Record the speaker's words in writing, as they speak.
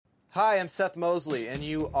Hi, I'm Seth Mosley, and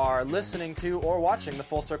you are listening to or watching the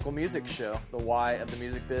Full Circle Music Show, the why of the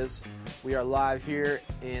music biz. We are live here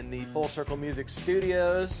in the Full Circle Music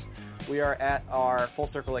Studios. We are at our Full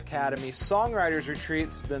Circle Academy Songwriters Retreat.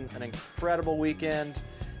 It's been an incredible weekend,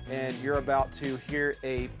 and you're about to hear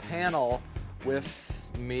a panel with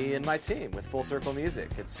me and my team with Full Circle Music.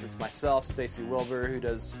 It's myself, Stacy Wilbur, who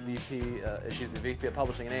does VP. She's the VP of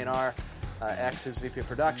Publishing and A&R. X is VP of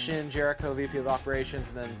Production, Jericho VP of Operations,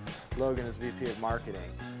 and then Logan is VP of Marketing.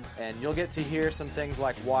 And you'll get to hear some things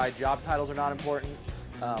like why job titles are not important,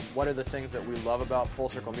 what are the things that we love about Full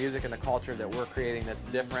Circle Music and the culture that we're creating that's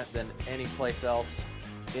different than any place else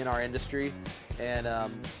in our industry. And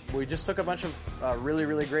we just took a bunch of really,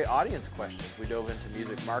 really great audience questions. We dove into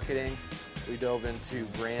music marketing. We dove into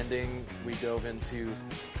branding. We dove into,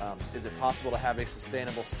 is it possible to have a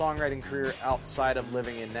sustainable songwriting career outside of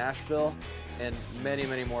living in Nashville? And many,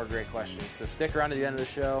 many more great questions. So stick around to the end of the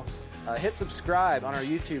show. Hit subscribe on our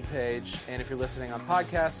YouTube page. And if you're listening on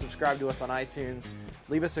podcasts, subscribe to us on iTunes.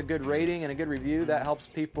 Leave us a good rating and a good review. That helps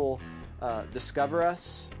people discover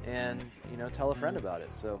us and, tell a friend about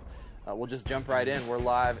it. So we'll just jump right in. We're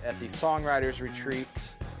live at the Songwriters Retreat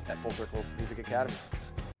at Full Circle Music Academy.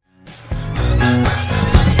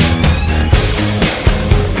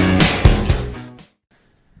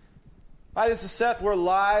 Hi, this is Seth. We're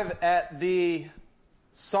live at the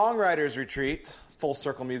Songwriters Retreat, Full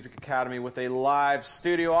Circle Music Academy, with a live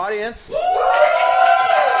studio audience.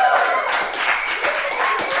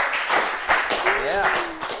 Yeah,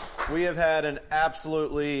 we have had an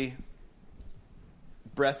absolutely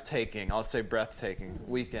breathtaking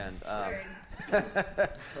weekend.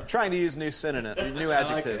 Trying to use new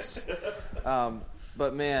adjectives.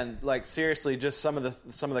 But man, seriously, just some of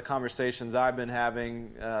the conversations I've been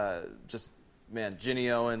having,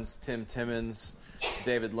 Ginny Owens, Tim Timmons,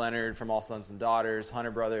 David Leonard from All Sons and Daughters,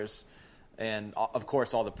 Hunter Brothers, and of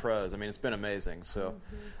course all the pros. I mean, it's been amazing. So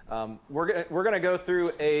we're going to go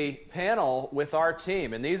through a panel with our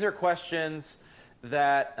team, and these are questions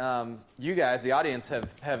that you guys, the audience,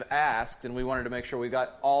 have asked, and we wanted to make sure we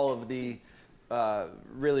got all of the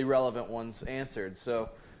really relevant ones answered. So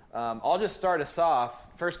I'll just start us off.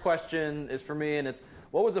 First question is for me, and it's,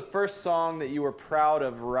 what was the first song that you were proud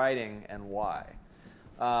of writing and why?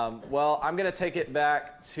 Well, I'm going to take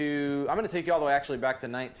you all the way actually back to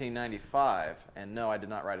 1995. And no, I did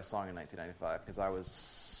not write a song in 1995 because I was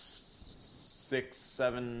 6,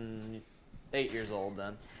 7, 8 years old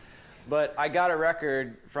then. But I got a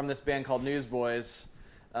record from this band called Newsboys,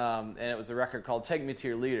 and it was a record called Take Me to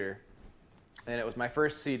Your Leader. And it was my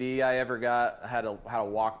first CD I ever got. I had a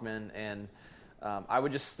Walkman, and I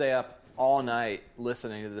would just stay up all night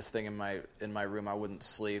listening to this thing in my room. I wouldn't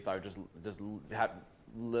sleep. I would just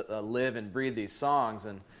live and breathe these songs,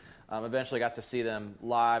 and eventually got to see them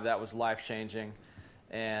live. That was life-changing.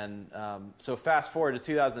 And so fast forward to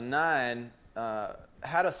 2009,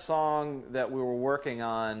 had a song that we were working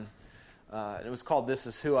on. It was called This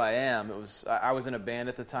Is Who I Am. I was in a band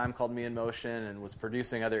at the time called Me in Motion and was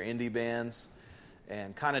producing other indie bands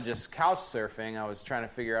and kind of just couch surfing. I was trying to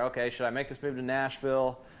figure out, okay, should I make this move to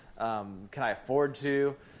Nashville? Can I afford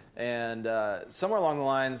to? And somewhere along the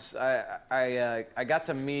lines, I got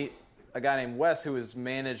to meet a guy named Wes who was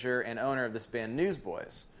manager and owner of this band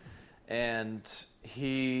Newsboys. And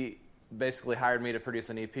he basically hired me to produce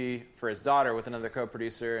an EP for his daughter with another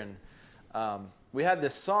co-producer. And we had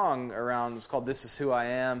this song around, it was called This Is Who I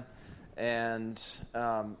Am, and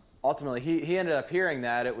ultimately he ended up hearing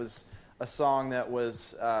that. It was a song that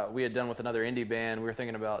was we had done with another indie band. We were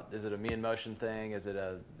thinking about, is it a Me in Motion thing? Is it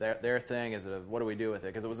a their thing? Is it a what do we do with it?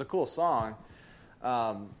 Because it was a cool song,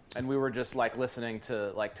 and we were just Listening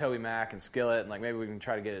to Toby Mac and Skillet, and maybe we can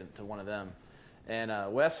try to get it to one of them.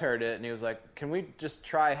 And Wes heard it, and he was like, can we just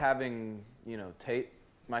try having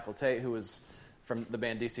Michael Tate, who was from the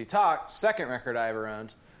band DC Talk, second record I ever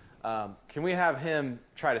owned, can we have him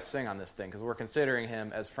try to sing on this thing? Because we're considering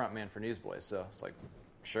him as frontman for Newsboys. So it's like,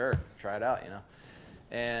 sure, try it out,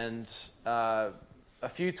 And a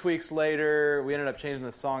few tweaks later, we ended up changing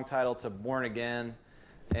the song title to Born Again.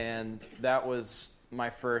 And that was my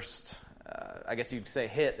first, I guess you'd say,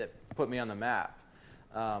 hit that put me on the map.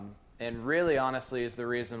 And really, honestly, is the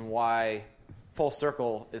reason why Full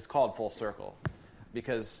Circle is called Full Circle.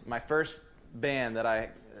 Because my first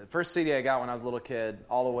first CD I got when I was a little kid,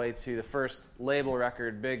 all the way to the first label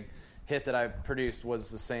record, big hit that I produced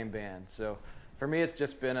was the same band. So for me, it's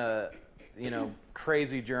just been a,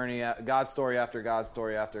 crazy journey, God story after God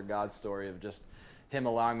story after God story of just him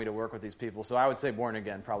allowing me to work with these people. So I would say Born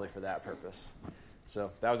Again probably for that purpose.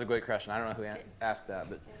 So that was a great question. I don't know who asked that,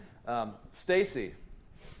 but Stacy,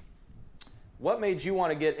 what made you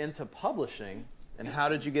want to get into publishing, and how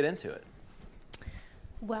did you get into it?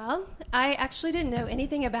 Well, I actually didn't know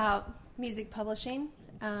anything about music publishing,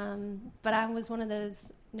 but I was one of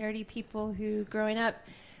those nerdy people who, growing up,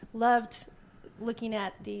 loved looking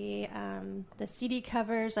at the CD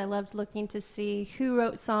covers. I loved looking to see who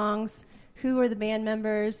wrote songs, who were the band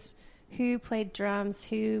members, who played drums,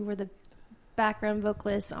 who were the background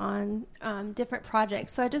vocalists on different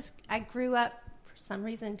projects. So I grew up for some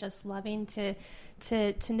reason just loving to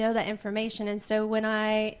know that information. And so when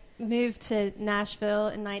I moved to Nashville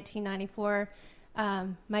in 1994,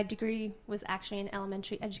 my degree was actually in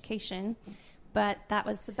elementary education, but that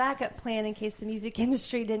was the backup plan in case the music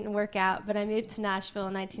industry didn't work out. But I moved to Nashville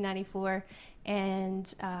in 1994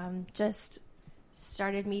 and just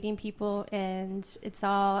started meeting people, and it's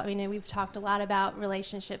all, I mean, we've talked a lot about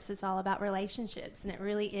relationships. It's all about relationships, and it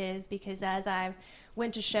really is, because as I've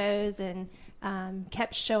went to shows and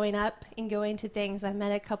kept showing up and going to things, I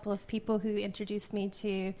met a couple of people who introduced me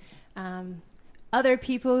to other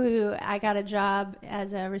people who I got a job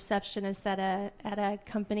as a receptionist at a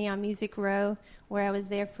company on Music Row, where I was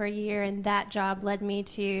there for a year, and that job led me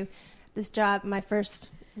to this job, my first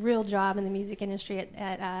real job in the music industry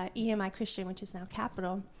at EMI Christian, which is now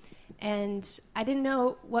Capitol. And I didn't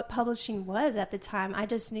know what publishing was at the time. I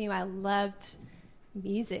just knew I loved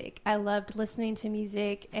music. I loved listening to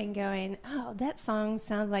music and going, oh, that song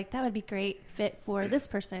sounds like that would be great fit for this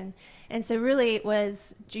person. And so really it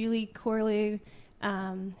was Julie Corlew,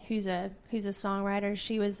 who's a songwriter.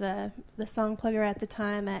 She was the song plugger at the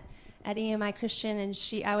time at EMI Christian, and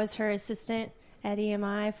I was her assistant at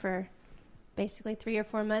EMI for basically 3 or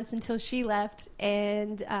 4 months until she left,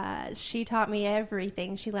 and she taught me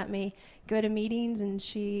everything. She let me go to meetings, and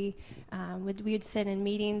we would sit in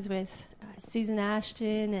meetings with Susan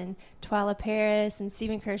Ashton and Twyla Paris and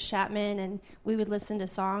Stephen Kerr Chapman, and we would listen to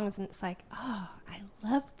songs, and it's like, oh, I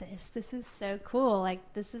love this. This is so cool.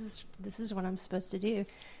 Like, this is what I'm supposed to do,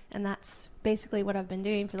 and that's basically what I've been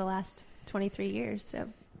doing for the last 23 years. So,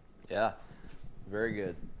 yeah, very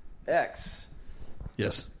good. X.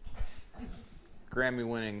 Yes.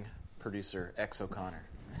 Grammy-winning producer X O'Connor.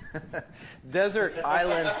 Desert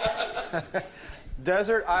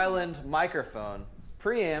Island microphone,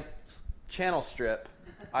 preamp, channel strip,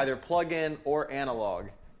 either plug-in or analog,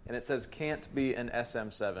 and it says can't be an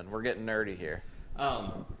SM7. We're getting nerdy here.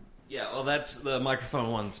 Yeah, well, the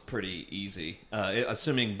microphone one's pretty easy,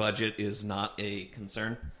 assuming budget is not a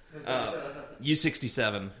concern.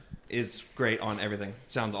 U67 is great on everything.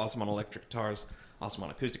 Sounds awesome on electric guitars, awesome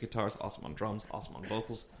on acoustic guitars, awesome on drums, awesome on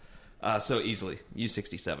vocals. So easily,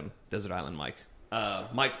 U67, Desert Island mic.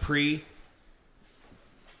 Mic pre,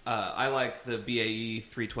 I like the BAE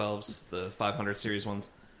 312s, the 500 series ones.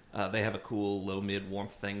 They have a cool low-mid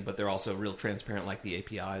warmth thing, but they're also real transparent like the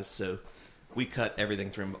APIs, so we cut everything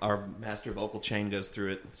through them. Our master vocal chain goes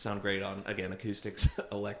through it. Sound great on, again, acoustics,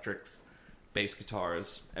 electrics, bass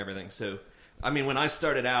guitars, everything. So, I mean, when I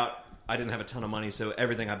started out, I didn't have a ton of money, so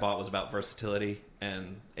everything I bought was about versatility,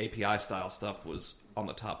 and API-style stuff was on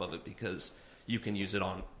the top of it because you can use it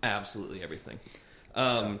on absolutely everything.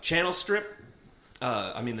 Channel strip,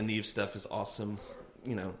 I mean, the Neve stuff is awesome.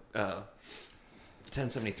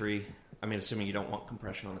 1073, I mean, assuming you don't want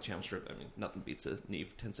compression on the channel strip, I mean, nothing beats a Neve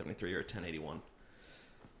 1073 or a 1081.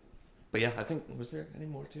 But yeah, I think, was there any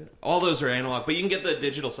more to it? All those are analog, but you can get the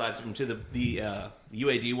digital sides of them too. The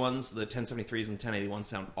UAD ones, the 1073s and 1081s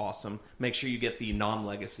sound awesome. Make sure you get the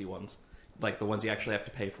non-legacy ones, like the ones you actually have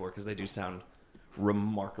to pay for, because they do sound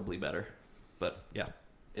remarkably better. But yeah,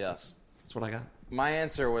 that's what I got. My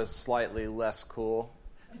answer was slightly less cool.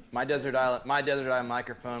 My Desert Island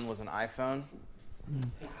microphone was an iPhone,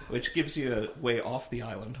 which gives you a way off the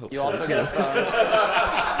island. Hopefully. You also get a phone,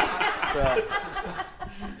 so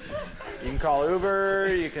you can call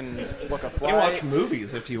Uber. You can book a flight. You can watch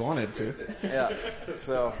movies if you wanted to. Yeah,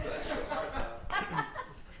 so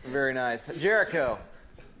very nice. Jericho.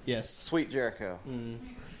 Yes. Sweet Jericho.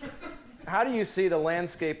 How do you see the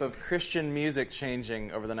landscape of Christian music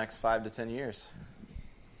changing over the next 5 to 10 years?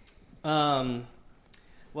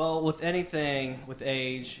 Well, with anything, with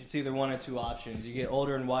age, it's either one or two options. You get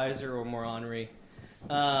older and wiser or more ornery.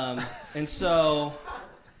 And so,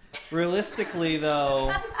 realistically,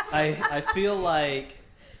 though, I feel like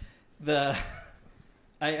I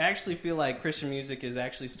actually feel like Christian music is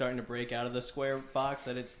actually starting to break out of the square box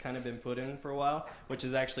that it's kind of been put in for a while, which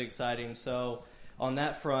is actually exciting. So, on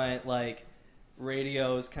that front, like,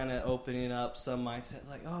 radio is kind of opening up some mindset,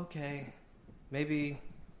 like, oh, okay, maybe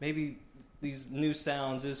these new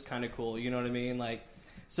sounds is kind of cool, you know what I mean? Like,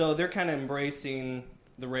 so they're kind of embracing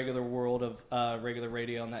the regular world of regular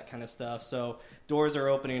radio and that kind of stuff. So doors are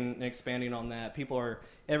opening and expanding on that.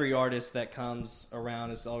 Every artist that comes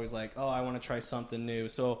around is always like, oh, I want to try something new.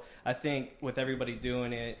 So I think with everybody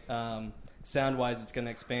doing it, sound-wise, it's going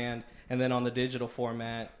to expand. And then on the digital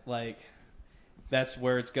format, like, that's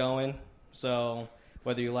where it's going. So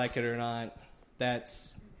whether you like it or not,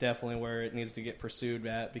 that's definitely where it needs to get pursued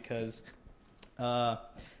at, because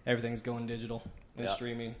everything's going digital and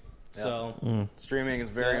streaming. Yeah. So streaming is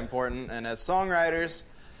very important. And as songwriters,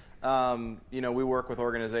 we work with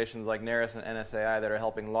organizations like NARIS and NSAI that are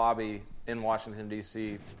helping lobby in Washington,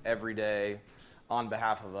 D.C. every day on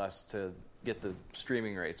behalf of us to get the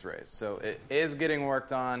streaming rates raised. So it is getting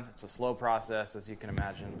worked on. It's a slow process, as you can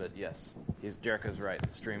imagine, but yes, Jericho's right.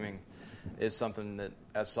 Streaming is something that,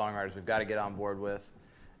 as songwriters, we've got to get on board with.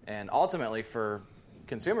 And ultimately, for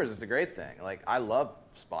consumers, it's a great thing. Like, I love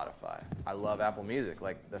Spotify. I love Apple Music.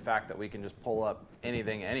 Like, the fact that we can just pull up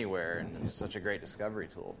anything anywhere, and it's such a great discovery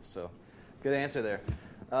tool. So, good answer there.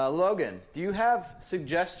 Logan, do you have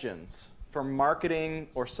suggestions for marketing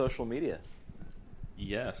or social media?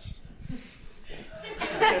 Yes.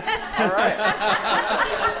 All right.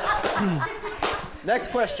 Next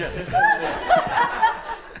question.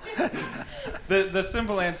 The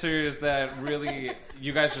simple answer is that really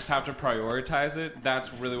you guys just have to prioritize it.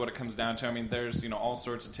 That's really what it comes down to. I mean, there's all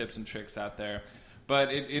sorts of tips and tricks out there,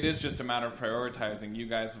 but it is just a matter of prioritizing. You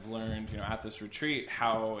guys have learned at this retreat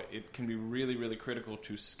how it can be really, really critical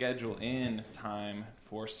to schedule in time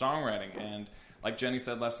for songwriting, and like Jenny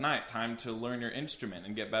said last night, time to learn your instrument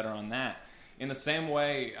and get better on that. In the same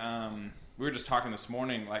way, we were just talking this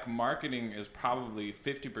morning, like, marketing is probably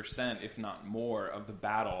 50%, if not more, of the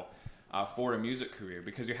battle for a music career,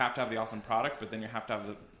 because you have to have the awesome product, but then you have to have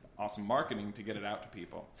the awesome marketing to get it out to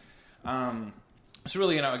people. So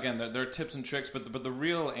really, again, there are tips and tricks, but the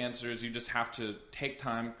real answer is you just have to take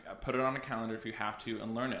time, put it on a calendar if you have to,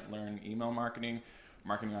 and learn it. Learn email marketing,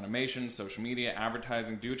 marketing automation, social media,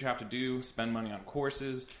 advertising. Do what you have to do. Spend money on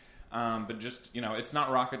courses. But just, it's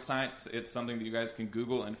not rocket science. It's something that you guys can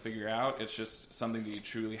Google and figure out. It's just something that you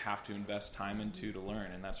truly have to invest time into to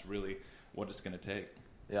learn, and that's really what it's going to take.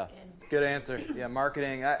 Yeah, good answer. Yeah,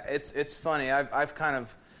 marketing. It's funny. I've kind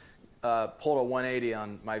of pulled a 180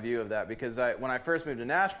 on my view of that, because when I first moved to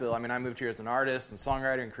Nashville, I moved here as an artist and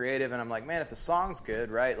songwriter and creative, and I'm like, man, if the song's good,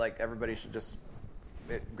 right, like, everybody should just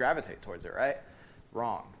gravitate towards it, right?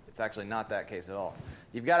 Wrong. It's actually not that case at all.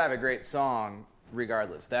 You've got to have a great song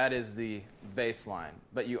regardless. That is the baseline.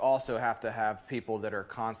 But you also have to have people that are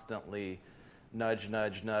constantly nudge,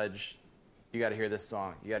 nudge, nudge. You got to hear this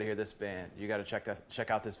song. You got to hear this band. You got to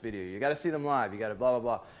check out this video. You got to see them live. You got to blah, blah,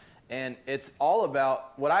 blah. And it's all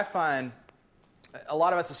about, what I find, a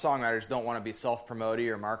lot of us as songwriters don't want to be self-promoty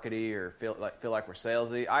or markety or feel like we're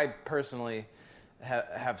salesy. I personally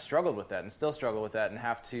have struggled with that and still struggle with that, and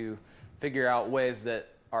have to figure out ways that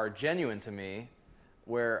are genuine to me,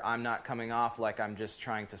 where I'm not coming off like I'm just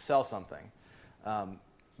trying to sell something.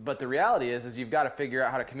 But the reality is you've got to figure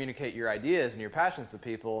out how to communicate your ideas and your passions to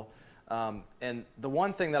people. And the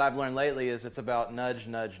one thing that I've learned lately is it's about nudge,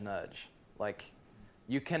 nudge, nudge. Like,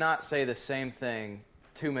 you cannot say the same thing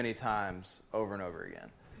too many times over and over again.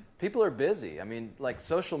 People are busy. Like,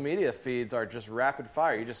 social media feeds are just rapid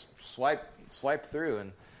fire. You just swipe through.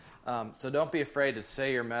 And so don't be afraid to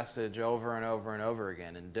say your message over and over and over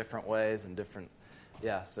again in different ways and different...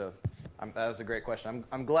 Yeah, so that was a great question.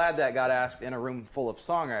 I'm glad that got asked in a room full of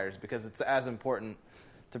songwriters, because it's as important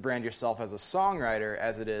to brand yourself as a songwriter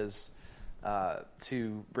as it is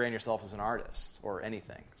to brand yourself as an artist or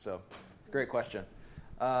anything. So, great question.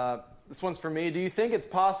 This one's for me. Do you think it's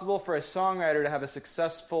possible for a songwriter to have a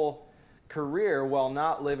successful career while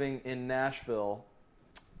not living in Nashville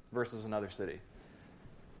versus another city?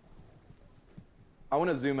 I want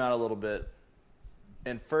to zoom out a little bit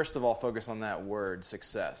and first of all focus on that word,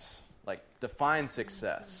 success. Like, define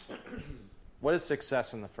success. What is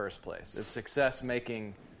success in the first place? Is success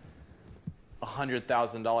making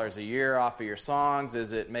 $100,000 a year off of your songs?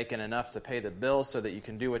 Is it making enough to pay the bills so that you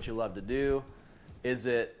can do what you love to do? Is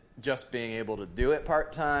it just being able to do it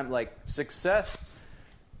part-time? Like, success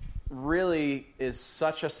really is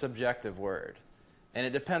such a subjective word. And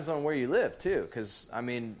it depends on where you live, too. Because,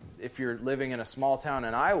 if you're living in a small town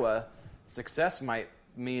in Iowa, success might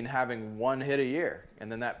mean having one hit a year, and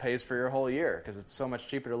then that pays for your whole year, because it's so much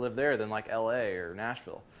cheaper to live there than like L.A. or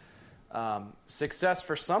Nashville. Success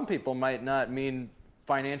for some people might not mean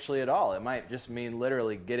financially at all. It might just mean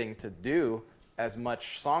literally getting to do as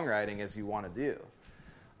much songwriting as you want to do.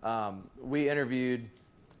 We interviewed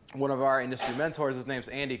one of our industry mentors. His name's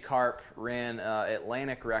Andy Karp, ran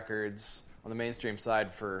Atlantic Records on the mainstream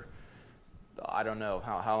side for I don't know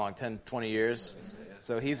how long, 10, 20 years.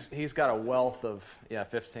 So he's got a wealth of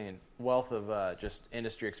 15 wealth of just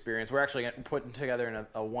industry experience. We're actually putting together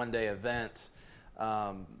a one-day event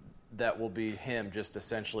that will be him just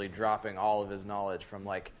essentially dropping all of his knowledge from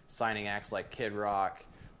like signing acts like Kid Rock,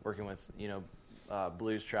 working with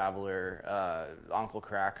Blues Traveler, Uncle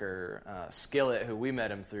Kracker, Skillet, who we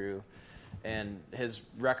met him through, and his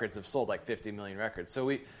records have sold like 50 million records. So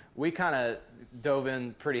we kind of dove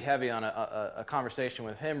in pretty heavy on a conversation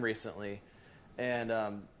with him recently,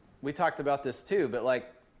 and we talked about this too. But like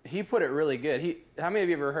he put it really good. How many of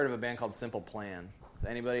you have ever heard of a band called Simple Plan?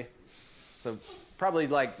 Anybody? So probably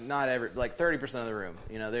like not every, like 30% of the room.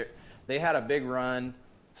 You know, they had a big run,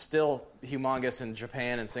 still humongous in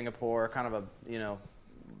Japan and Singapore, kind of a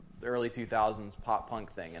early 2000s pop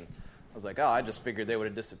punk thing. And I was like, oh, I just figured they would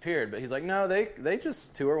have disappeared. But he's like, no, they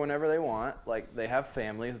just tour whenever they want. Like, they have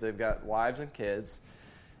families, they've got wives and kids,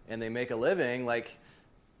 and they make a living. Like,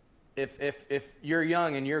 if you're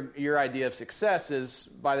young and your idea of success is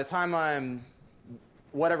by the time I'm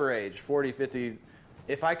whatever age, 40, 50,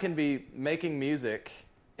 if I can be making music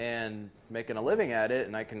and making a living at it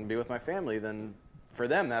and I can be with my family, then for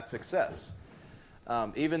them that's success.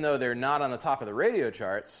 Even though they're not on the top of the radio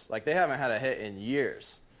charts, like they haven't had a hit in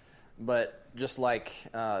years. But just like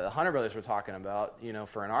the Hunter Brothers were talking about,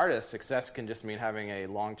 for an artist, success can just mean having a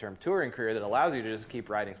long-term touring career that allows you to just keep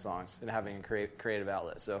writing songs and having a creative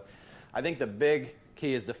outlet. So I think the big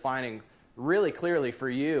key is defining really clearly for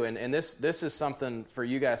you, and this is something for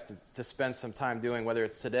you guys to spend some time doing, whether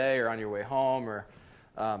it's today or on your way home or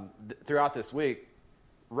throughout this week.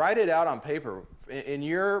 Write it out on paper. In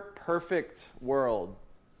your perfect world,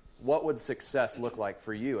 what would success look like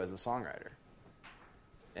for you as a songwriter?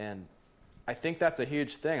 And I think that's a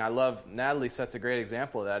huge thing. I love Natalie sets a great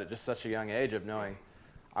example of that at just such a young age of knowing,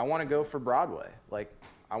 I want to go for Broadway. Like,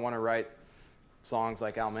 I want to write songs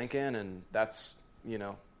like Al Menken, and that's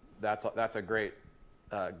a great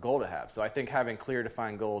goal to have. So I think having clear,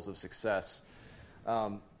 defined goals of success.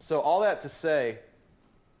 So all that to say,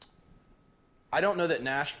 I don't know that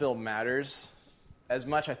Nashville matters as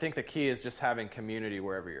much. I think the key is just having community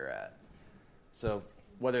wherever you're at. So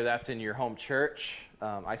whether that's in your home church,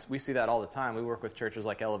 we see that all the time. We work with churches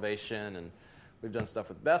like Elevation, and we've done stuff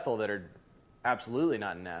with Bethel that are absolutely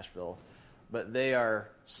not in Nashville, but they are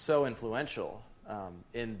so influential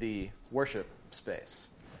in the worship space.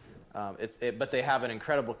 But they have an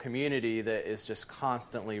incredible community that is just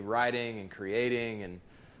constantly writing and creating and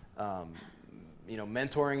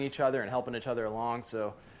mentoring each other and helping each other along.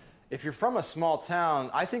 So if you're from a small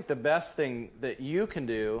town, I think the best thing that you can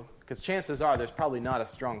do, because chances are there's probably not a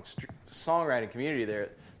strong songwriting community there,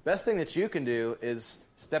 best thing that you can do is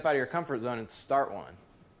step out of your comfort zone and start one.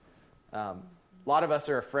 A lot of us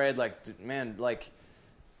are afraid,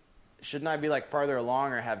 shouldn't I be farther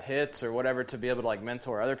along or have hits or whatever to be able to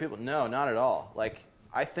mentor other people? No, not at all.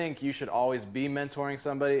 I think you should always be mentoring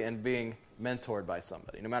somebody and being mentored by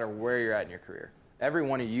somebody, no matter where you're at in your career. Every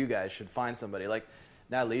one of you guys should find somebody.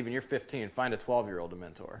 Natalie, even you're 15, find a 12-year-old to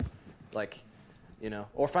mentor.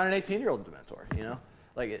 Or find an 18-year-old to mentor,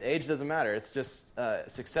 age doesn't matter. It's just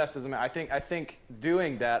success doesn't matter. I think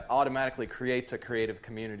doing that automatically creates a creative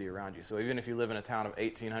community around you. So even if you live in a town of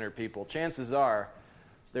 1,800 people, chances are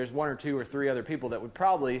there's one or two or three other people that would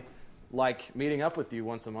probably like meeting up with you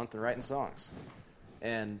once a month and writing songs.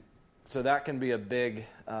 And so that can be a big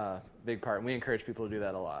part. And we encourage people to do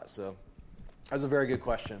that a lot. So that was a very good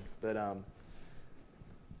question. But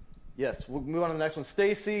yes, we'll move on to the next one.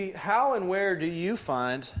 Stacy, how and where do you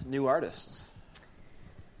find new artists?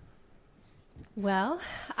 Well,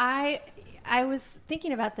 I was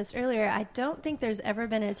thinking about this earlier. I don't think there's ever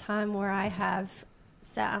been a time where I have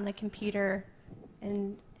sat on the computer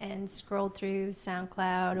and scrolled through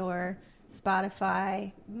SoundCloud or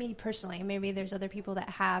Spotify. Me personally, maybe there's other people that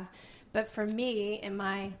have, but for me, in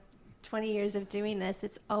my 20 years of doing this,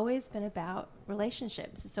 it's always been about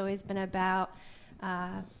relationships. It's always been about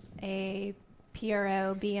a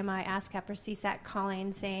PRO, BMI, ASCAP, or CSAC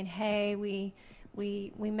calling, saying, "Hey, we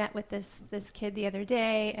met with this kid the other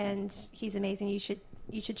day, and he's amazing. You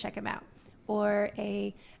should check him out." Or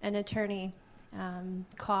an attorney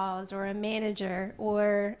calls, or a manager,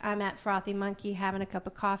 or I'm at Frothy Monkey having a cup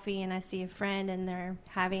of coffee, and I see a friend, and they're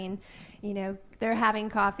having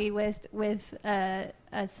coffee with a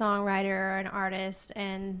songwriter or an artist,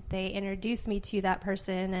 and they introduce me to that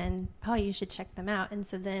person, and you should check them out. And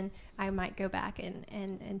so then I might go back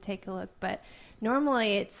and take a look. But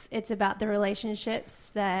normally it's about the relationships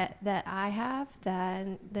that I have,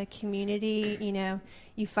 the community.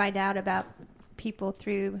 You find out about people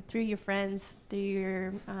through your friends, through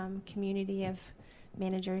your community of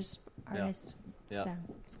managers, Yeah. artists. Yeah, So,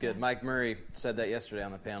 it's good. Mike Murray said that yesterday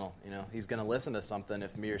on the panel. You know, he's going to listen to something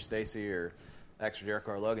if me or Stacy or X or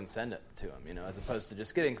Jericho or Logan send it to him. You know, as opposed to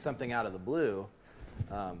just getting something out of the blue.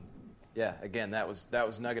 Yeah, again, that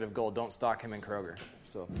was nugget of gold. Don't stalk him in Kroger.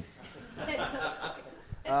 So,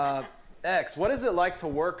 X, what is it like to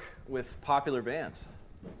work with popular bands?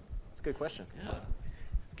 That's a good question. Yeah.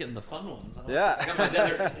 Getting the fun ones. Yeah. I got my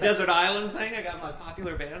desert island thing. I got my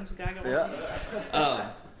popular bands guy going.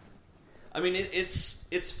 Yeah. I mean,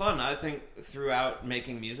 it's fun. I think throughout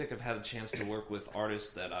making music, I've had a chance to work with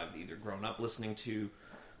artists that I've either grown up listening to,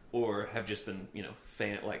 or have just been,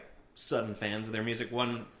 sudden fans of their music.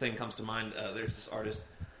 One thing comes to mind. There's this artist,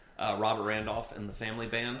 Robert Randolph, and the Family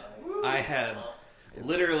Band. I had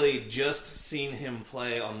literally just seen him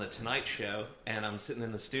play on the Tonight Show, and I'm sitting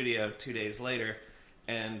in the studio 2 days later,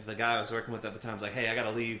 and the guy I was working with at the time was like, "Hey, I got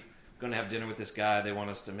to leave. I'm going to have dinner with this guy. They want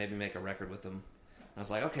us to maybe make a record with them." I was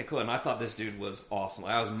like, okay, cool. And I thought this dude was awesome.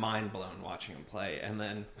 I was mind blown watching him play. And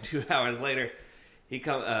then 2 hours later, the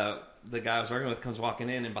guy I was working with comes walking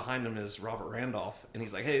in, and behind him is Robert Randolph. And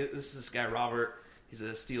he's like, "Hey, this is this guy Robert. He's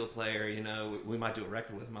a steel player. You know, we might do a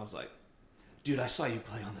record with him." I was like, "Dude, I saw you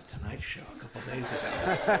play on the Tonight Show a couple days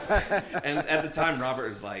ago." And at the time, Robert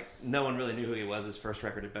was like, no one really knew who he was. His first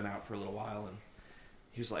record had been out for a little while, and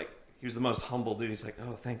he was the most humble dude. He's like,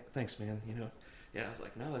 "Oh, thanks, man. You know." Yeah, I was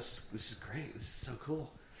like, "No, this is great. This is so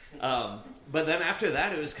cool." But then after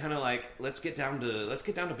that, it was kind of like, let's get down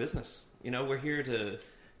to business. You know, we're here to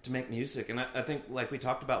make music, and I think, like we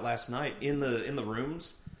talked about last night, in the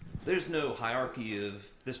rooms, there's no hierarchy of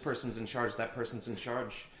this person's in charge, that person's in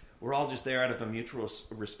charge. We're all just there out of a mutual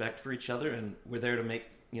respect for each other, and we're there to make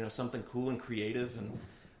something cool and creative. And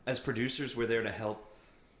as producers, we're there to help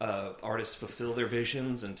artists fulfill their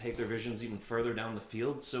visions and take their visions even further down the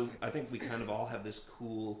field. So I think we kind of all have this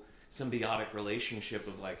cool symbiotic relationship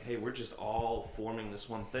of like, hey, we're just all forming this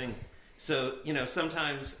one thing. So,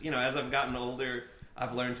 sometimes, as I've gotten older,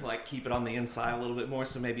 I've learned to like keep it on the inside a little bit more.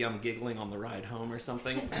 So maybe I'm giggling on the ride home or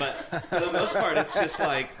something. But for the most part, it's just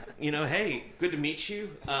like, hey, good to meet you.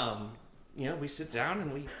 We sit down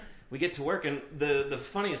and we get to work. And the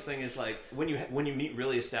funniest thing is, like, when you meet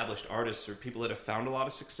really established artists or people that have found a lot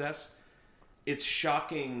of success, it's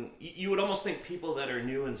shocking. You would almost think people that are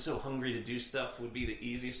new and so hungry to do stuff would be the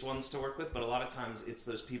easiest ones to work with, but a lot of times it's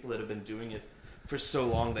those people that have been doing it for so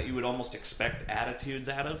long that you would almost expect attitudes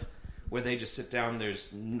out of, where they just sit down,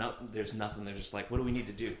 there's nothing, they're just like, what do we need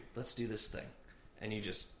to do? Let's do this thing. And you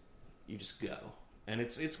just go. And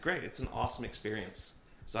it's great. It's an awesome experience.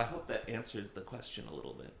 So I hope that answered the question a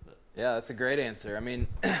little bit. But. Yeah, that's a great answer. I mean,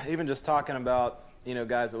 even just talking about,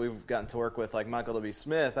 guys that we've gotten to work with, like Michael W.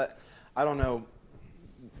 Smith, I don't know,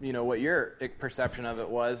 what your perception of it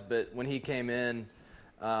was, but when he came in,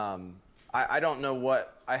 I don't know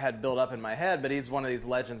what I had built up in my head, but he's one of these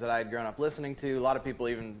legends that I had grown up listening to. A lot of people,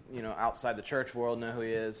 even, outside the church world, know who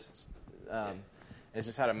he is. He's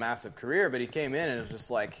just had a massive career, but he came in and it was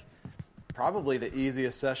just like probably the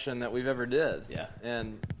easiest session that we've ever did. Yeah.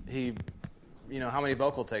 And he, how many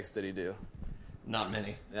vocal takes did he do? Not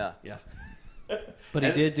many. Yeah. Yeah. But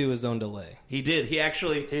he did do his own delay. He did. He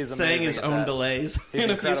actually He's sang amazing his at own that. delays He's in a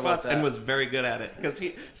few incredible at spots that. and was very good at it. Because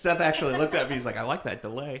Seth actually looked at me. He's like, "I like that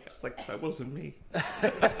delay." I was like, "That wasn't me."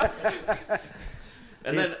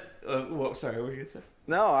 And then, sorry, what were you going to say?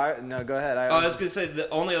 No, go ahead. I was going to say the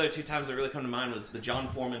only other 2 times that really come to mind was the John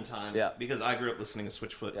Foreman time. Yeah. Because I grew up listening to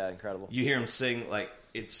Switchfoot. Yeah, incredible. You hear him sing, like,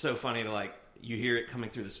 it's so funny to, like, you hear it coming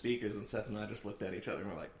through the speakers, and Seth and I just looked at each other and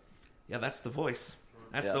we're like, yeah, that's the voice.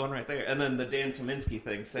 That's the one right there. And then the Dan Tominski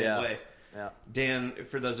thing, same way. Yeah. Dan,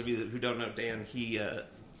 for those of you who don't know Dan,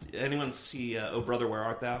 anyone see Oh Brother, Where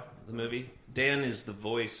Art Thou, the movie? Dan is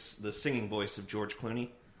the singing voice of George Clooney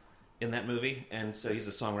in that movie, and so he's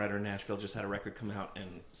a songwriter in Nashville, just had a record come out,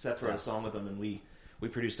 and Seth wrote a song with him, and we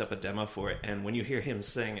produced up a demo for it, and when you hear him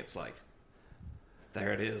sing, it's like,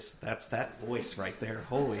 there it is. That's that voice right there.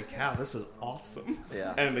 Holy cow, this is awesome.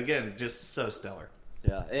 Yeah. And again, just so stellar.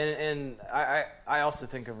 Yeah, and I also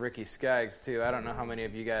think of Ricky Skaggs too. I don't know how many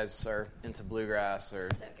of you guys are into bluegrass or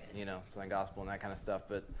So good. Southern gospel and that kind of stuff,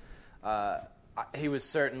 but he was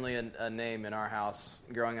certainly a name in our house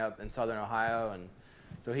growing up in Southern Ohio, and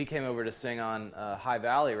so he came over to sing on a High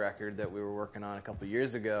Valley record that we were working on a couple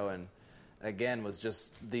years ago, and again was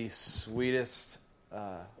just the sweetest,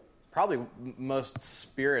 probably most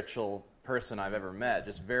spiritual person I've ever met.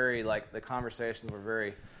 Just very, like, the conversations were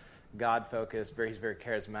very God-focused, he's very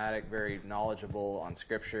charismatic, very knowledgeable on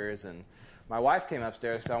scriptures. And my wife came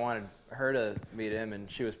upstairs because I wanted her to meet him, and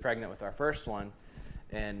she was pregnant with our first one.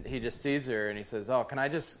 And he just sees her and he says, "Oh, can I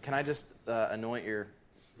just anoint your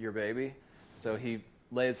baby?" So he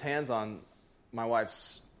lays hands on my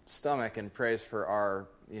wife's stomach and prays for our,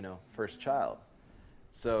 first child.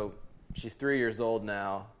 So she's 3 years old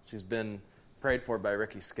now. She's been prayed for by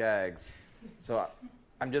Ricky Skaggs. So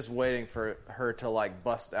I'm just waiting for her to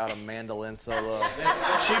bust out a mandolin solo.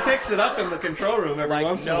 She picks it up in the control room every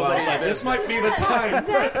once in a while. It's like, this might be the time.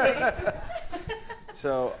 Exactly.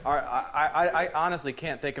 So I honestly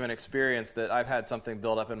can't think of an experience that I've had something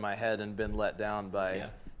build up in my head and been let down by.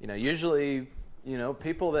 Usually,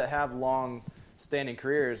 people that have long-standing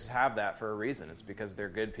careers have that for a reason. It's because they're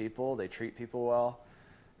good people, they treat people well,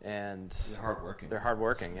 and They're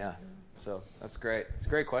hardworking. yeah. So that's great. It's a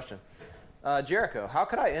great question. Jericho, how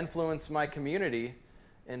could I influence my community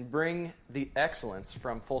and bring the excellence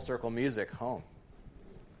from Full Circle Music home?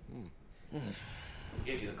 We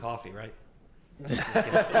gave you the coffee, right?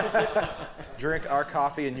 Drink our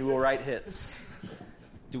coffee and you will write hits.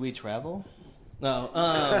 Do we travel? No.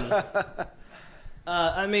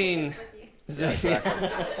 I mean,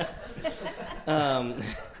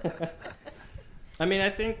 I mean, I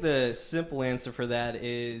think the simple answer for that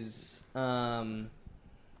is,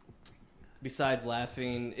 besides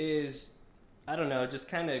laughing, is, I don't know, just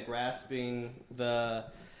kind of grasping the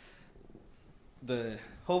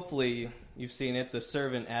hopefully you've seen it, the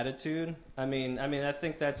servant attitude. I mean, I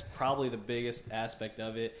think that's probably the biggest aspect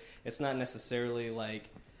of it. It's not necessarily like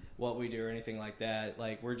what we do or anything like that.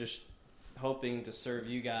 Like, we're just hoping to serve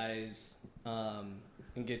you guys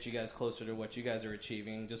and get you guys closer to what you guys are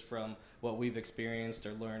achieving just from what we've experienced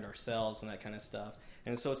or learned ourselves and that kind of stuff.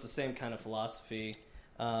 And so it's the same kind of philosophy.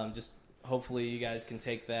 Just hopefully you guys can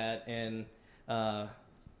take that and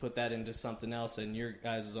put that into something else in your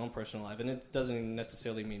guys' own personal life. And it doesn't even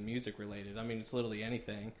necessarily mean music related. I mean, it's literally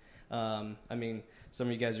anything. I mean, some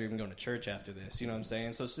of you guys are even going to church after this, you know what I'm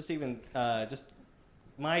saying? So it's just even, just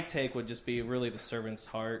my take would just be really the servant's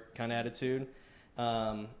heart kind of attitude,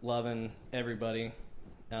 loving everybody,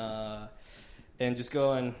 and just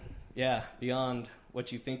going, beyond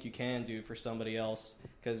what you think you can do for somebody else.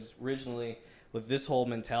 Because originally, with this whole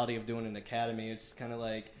mentality of doing an academy, it's kind of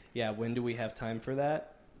like, when do we have time for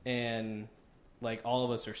that? And like, all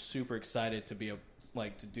of us are super excited to be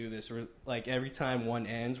to do this. Or like, every time one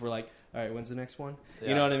ends, we're like, all right, when's the next one? Yeah.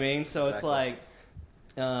 You know what I mean? So Exactly. it's like,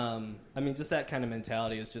 I mean, just that kind of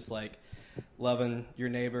mentality is just like loving your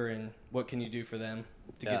neighbor and what can you do for them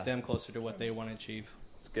to get them closer to what they want to achieve.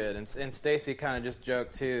 It's good. And Stacy kind of just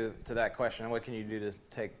joked, too, to that question, what can you do to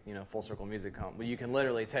take, Full Circle Music home? Well, you can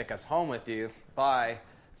literally take us home with you by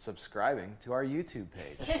subscribing to our YouTube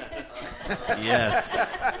page. Yes.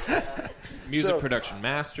 Music production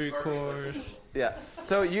mastery course. Yeah.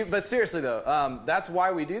 But seriously, though, that's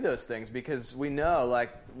why we do those things, because we know,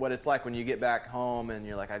 what it's like when you get back home and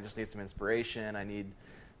you're like, I just need some inspiration. I need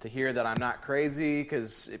to hear that I'm not crazy,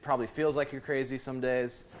 because it probably feels like you're crazy some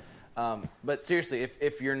days. But seriously,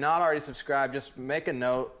 if you're not already subscribed, just make a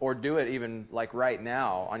note or do it even right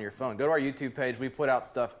now on your phone. Go to our YouTube page. We put out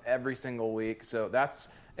stuff every single week. So that's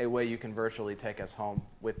a way you can virtually take us home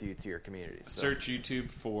with you to your community. So, Search YouTube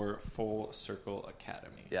for Full Circle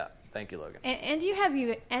Academy. yeah. Thank you, Logan. And you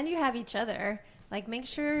have each other. Like, make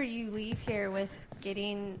sure you leave here with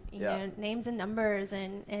getting names and numbers,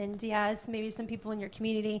 and maybe some people in your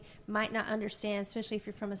community might not understand, especially if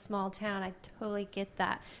you're from a small town. I totally get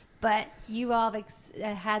that. But you all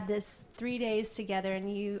have had this 3 days together,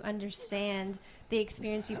 and you understand the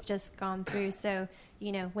experience you've just gone through. So,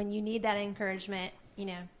 when you need that encouragement,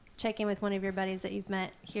 check in with one of your buddies that you've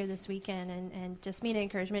met here this weekend, and just be an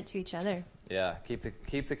encouragement to each other. Yeah,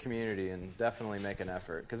 keep the community and definitely make an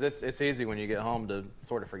effort, because it's easy when you get home to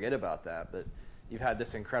sort of forget about that. But you've had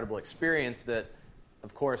this incredible experience that,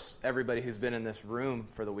 of course, everybody who's been in this room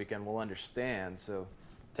for the weekend will understand. So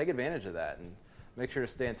take advantage of that and make sure to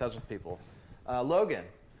stay in touch with people. Logan,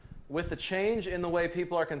 with the change in the way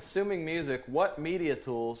people are consuming music, what media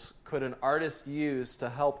tools could an artist use to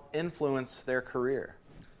help influence their career?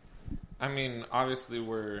 I mean, obviously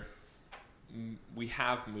we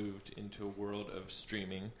have moved into a world of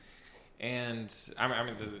streaming, and I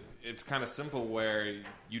mean it's kind of simple where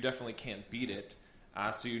you definitely can't beat it,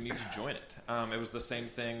 so you need to join it. It was the same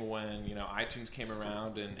thing when iTunes came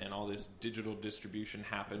around and all this digital distribution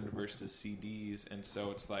happened versus CDs, and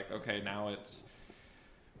so it's like, okay, now it's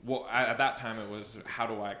at that time it was, how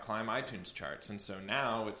do I climb iTunes charts? And so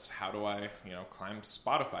now it's, how do I climb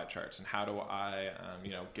Spotify charts, and how do I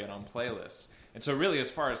get on playlists? And so really, as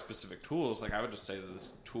far as specific tools, I would just say that this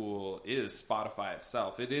tool is Spotify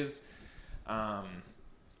itself. It is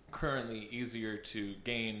currently easier to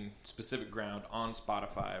gain specific ground on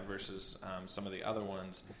Spotify versus some of the other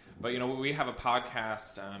ones. But, we have a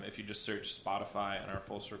podcast. If you just search Spotify and our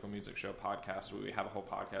Full Circle Music Show podcast, we have a whole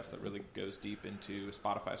podcast that really goes deep into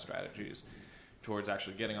Spotify strategies towards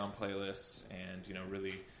actually getting on playlists and,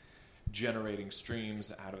 really generating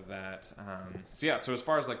streams out of that. So as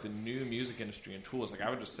far as like the new music industry and tools, like I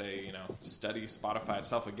would just say, study Spotify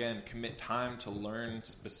itself. Again, commit time to learn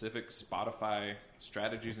specific Spotify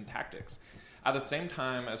strategies and tactics. At the same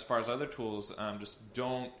time, as far as other tools, just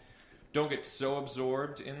don't get so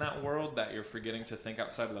absorbed in that world that you're forgetting to think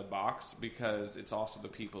outside of the box, because it's also the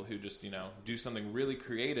people who just, do something really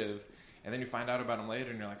creative and then you find out about them later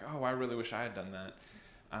and you're like, oh, I really wish I had done that.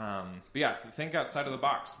 Think outside of the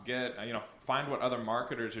box. Find what other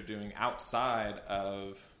marketers are doing outside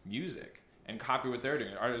of music and copy what they're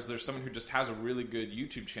doing. Or is there someone who just has a really good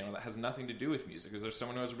YouTube channel that has nothing to do with music? Is there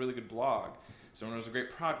someone who has a really good blog? Someone who has a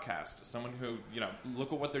great podcast? Someone who,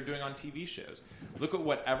 look at what they're doing on TV shows. Look at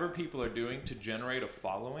whatever people are doing to generate a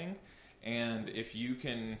following. And if you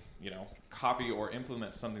can, copy or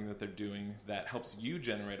implement something that they're doing that helps you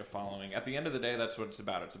generate a following, at the end of the day, that's what it's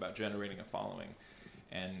about. It's about generating a following.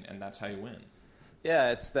 And that's how you win.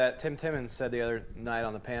 Yeah, it's that Tim Timmons said the other night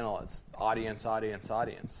on the panel. It's audience, audience,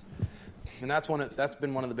 audience, and that's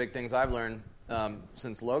been one of the big things I've learned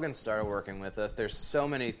since Logan started working with us. There's so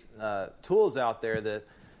many tools out there that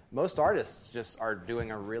most artists just are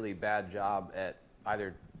doing a really bad job at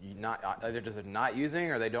either just not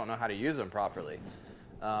using, or they don't know how to use them properly.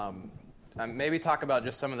 Maybe talk about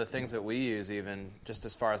just some of the things that we use, even just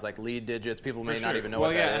as far as like lead digits. People may not even know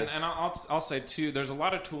what that is. And I'll say too, there's a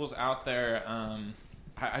lot of tools out there.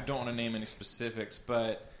 I don't want to name any specifics,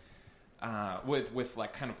 but with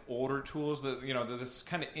like kind of older tools that this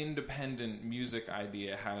kind of independent music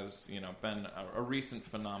idea has been a recent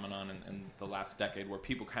phenomenon in the last decade where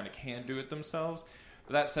people kind of can do it themselves.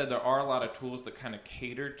 But that said, there are a lot of tools that kind of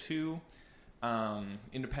cater to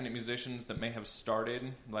independent musicians that may have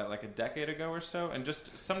started like a decade ago or so, and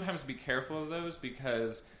just sometimes be careful of those,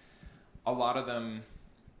 because a lot of them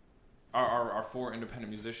are for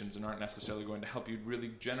independent musicians and aren't necessarily going to help you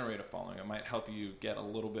really generate a following. It might help you get a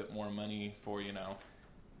little bit more money for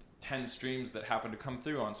 10 streams that happen to come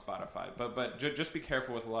through on Spotify, but just be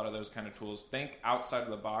careful with a lot of those kind of tools. Think outside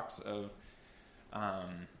of the box of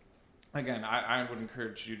again, I would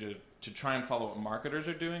encourage you to try and follow what marketers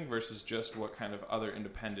are doing versus just what kind of other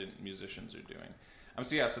independent musicians are doing.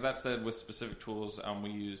 So that said, with specific tools, we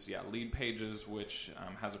use Lead Pages, which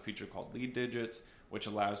has a feature called Lead Digits, which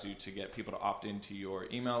allows you to get people to opt into your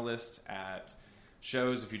email list at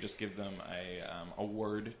shows if you just give them a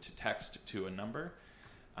word to text to a number.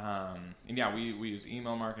 We use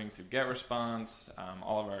email marketing through GetResponse.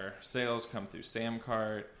 All of our sales come through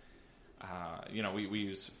Samcart. We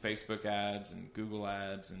use Facebook ads and Google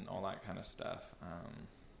ads and all that kind of stuff.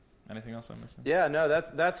 Anything else I'm missing? Yeah, no,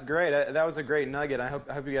 that's great. That was a great nugget. I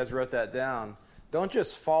hope you guys wrote that down. Don't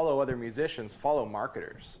just follow other musicians, follow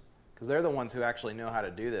marketers, because they're the ones who actually know how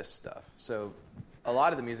to do this stuff. So a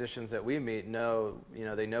lot of the musicians that we meet know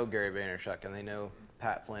Gary Vaynerchuk, and they know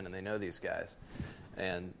Pat Flynn, and they know these guys.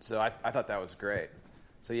 And so I thought that was great.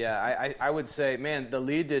 So yeah, I would say, man, the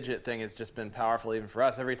lead digit thing has just been powerful even for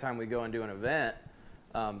us. Every time we go and do an event,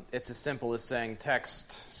 it's as simple as saying text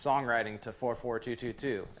songwriting to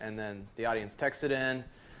 44222, and then the audience texts it in.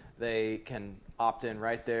 They can opt in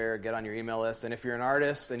right there, get on your email list. And if you're an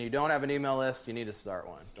artist and you don't have an email list, you need to start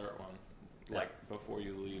one. Like before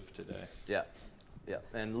you leave today. Yeah.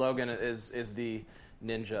 And Logan is the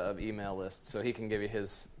ninja of email lists, so he can give you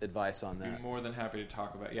his advice on that. I'd be more than happy to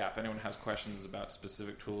talk about. If anyone has questions about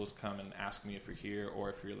specific tools, come and ask me if you're here, or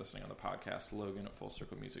if you're listening on the podcast, Logan at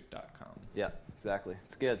FullCircleMusic.com. Yeah, exactly.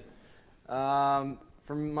 It's good.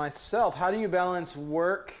 For myself, how do you balance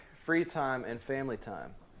work, free time, and family time?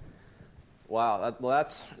 Wow,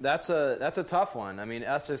 that's a tough one. I mean,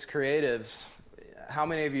 us as creatives, how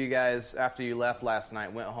many of you guys, after you left last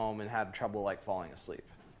night, went home and had trouble like falling asleep?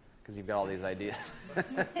 Because you've got all these ideas.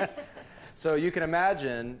 So you can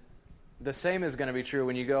imagine the same is going to be true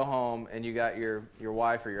when you go home and you got your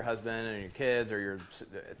wife or your husband and your kids or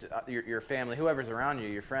your family, whoever's around you,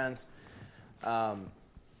 your friends.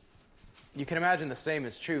 You can imagine the same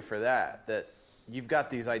is true for that you've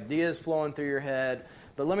got these ideas flowing through your head.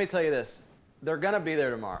 But let me tell you this, they're going to be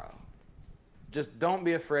there tomorrow. Just don't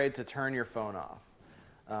be afraid to turn your phone off.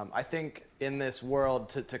 I think in this world,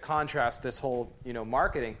 to contrast this whole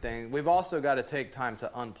marketing thing, we've also got to take time to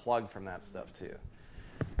unplug from that stuff too.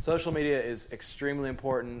 Social media is extremely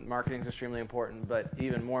important, marketing is extremely important, but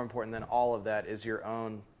even more important than all of that is your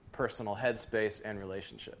own personal headspace and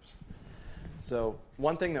relationships. So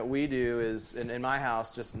one thing that we do is, in my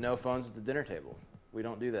house, just no phones at the dinner table. We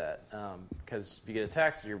don't do that because if you get a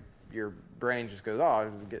text, your brain just goes,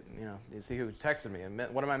 you see who texted me, and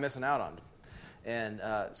what am I missing out on? And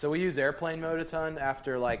so we use airplane mode a ton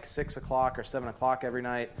after like 6 o'clock or 7 o'clock every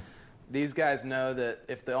night. These guys know that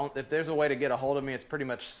if there's a way to get a hold of me, it's pretty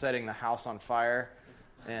much setting the house on fire,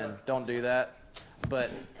 and don't do that.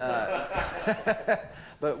 But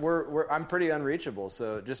I'm pretty unreachable,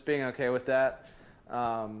 so just being okay with that.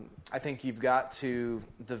 I think you've got to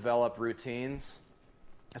develop routines.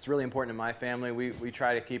 It's really important in my family. We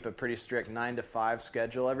try to keep a pretty strict 9 to 5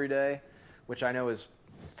 schedule every day, which I know is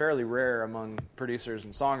fairly rare among producers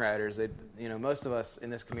and songwriters. Most of us in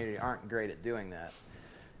this community aren't great at doing that,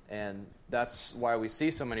 and that's why we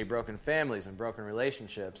see so many broken families and broken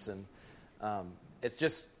relationships. And it's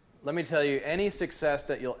just, let me tell you, any success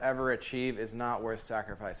that you'll ever achieve is not worth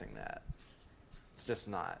sacrificing that. It's just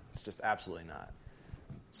not. It's just absolutely not.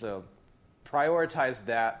 So prioritize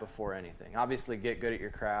that before anything. Obviously, get good at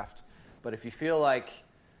your craft, but if you feel like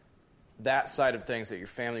that side of things, that your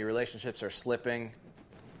family relationships are slipping,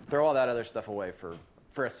 throw all that other stuff away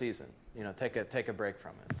for a season. Take a break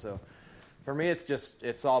from it. So for me,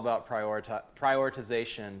 it's all about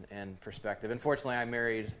prioritization and perspective. Unfortunately, I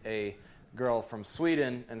married a girl from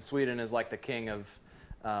Sweden, and Sweden is like the king of,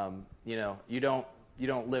 you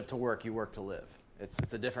don't live to work, you work to live.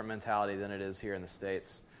 It's a different mentality than it is here in the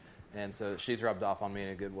States. And so she's rubbed off on me in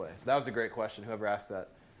a good way. So that was a great question, whoever asked that.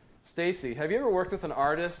 Stacy, have you ever worked with an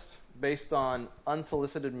artist based on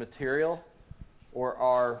unsolicited material, or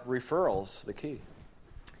are referrals the key?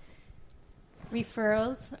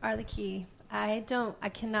 Referrals are the key. I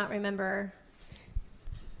cannot remember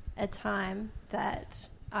a time that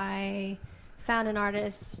I found an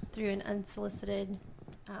artist through an unsolicited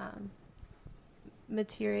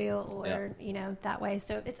material or, that way.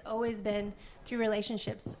 So it's always been through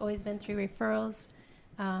relationships, always been through referrals.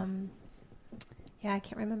 I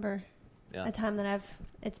can't remember a time that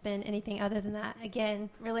it's been anything other than that. Again,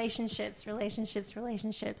 relationships.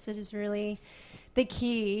 It is really the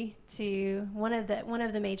key to one of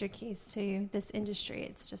the major keys to this industry.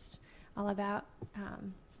 It's just all about,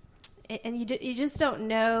 and you just don't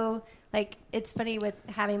know. Like, it's funny with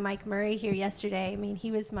having Mike Murray here yesterday. I mean,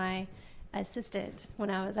 he was my assistant when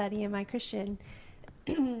I was at EMI Christian,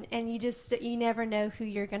 and you never know who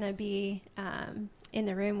you're going to be in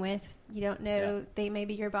the room with. You don't know, they may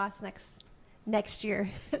be your boss next year.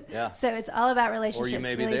 Yeah. So it's all about relationships. Or you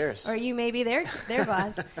may be theirs. Or you may be their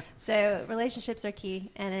boss. So relationships are key,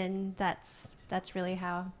 and then that's really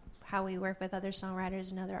how we work with other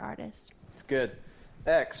songwriters and other artists. It's good.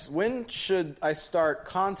 X, when should I start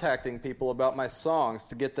contacting people about my songs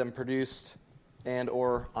to get them produced and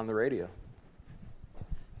or on the radio?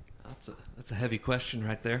 That's a heavy question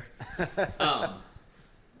right there.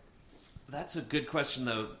 That's a good question,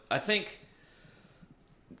 though. I think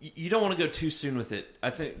you don't want to go too soon with it. I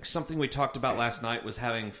think something we talked about last night was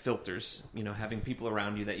having filters, having people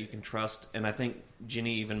around you that you can trust. And I think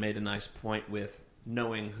Ginny even made a nice point with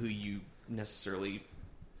knowing who you necessarily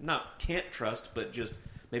not can't trust, but just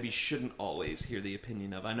maybe shouldn't always hear the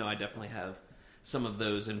opinion of. I know I definitely have some of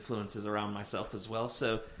those influences around myself as well.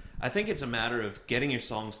 So I think it's a matter of getting your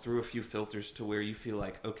songs through a few filters to where you feel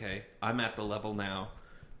like, okay, I'm at the level now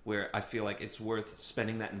where I feel like it's worth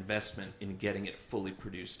spending that investment in getting it fully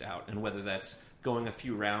produced out. And whether that's going a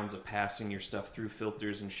few rounds of passing your stuff through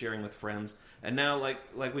filters and sharing with friends. And now,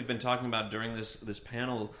 like we've been talking about during this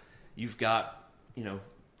panel, you've got,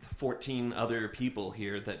 14 other people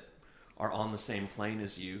here that are on the same plane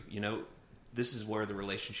as you. This is where the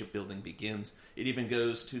relationship building begins. It even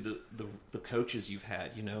goes to the coaches you've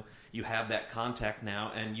had. You have that contact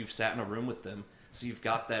now, and you've sat in a room with them. So you've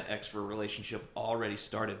got that extra relationship already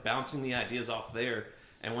started, bouncing the ideas off there.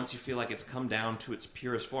 And once you feel like it's come down to its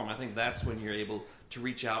purest form, I think that's when you're able to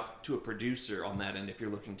reach out to a producer on that end if you're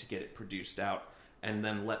looking to get it produced out, and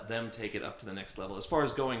then let them take it up to the next level. As far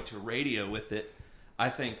as going to radio with it, I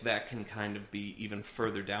think that can kind of be even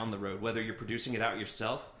further down the road. Whether you're producing it out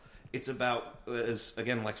yourself, it's about, as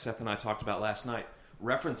again, like Seth and I talked about last night,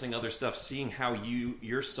 referencing other stuff, seeing how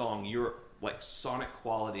your song, your sonic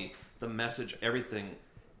quality, the message, everything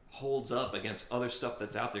holds up against other stuff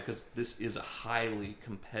that's out there, because this is a highly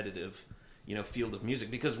competitive, field of music.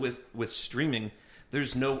 Because with streaming,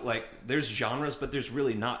 there's there's genres, but there's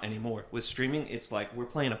really not anymore. With streaming, it's like we're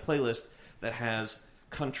playing a playlist that has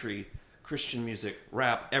country, Christian music,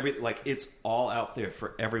 rap, it's all out there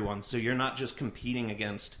for everyone. So you're not just competing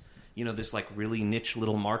against, this really niche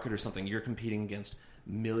little market or something. You're competing against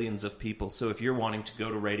millions of people. So if you're wanting to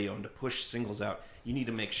go to radio and to push singles out, you need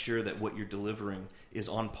to make sure that what you're delivering is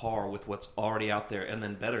on par with what's already out there, and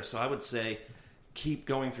then better. So I would say keep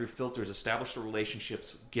going through filters, establish the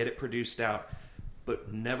relationships, get it produced out,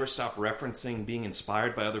 but never stop referencing, being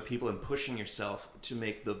inspired by other people, and pushing yourself to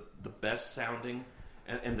make the best sounding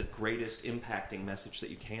and the greatest impacting message that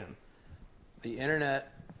you can. The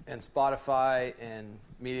internet and Spotify and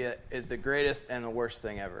media is the greatest and the worst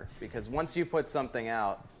thing ever, because once you put something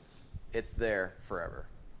out, it's there forever.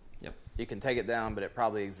 Yep. You can take it down, but it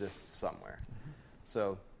probably exists somewhere.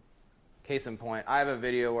 So, case in point, I have a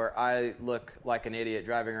video where I look like an idiot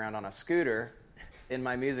driving around on a scooter in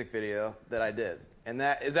my music video that I did. And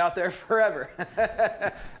that is out there forever.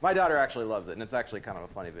 My daughter actually loves it, and it's actually kind of a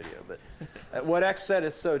funny video. But what X said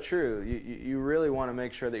is so true. You really want to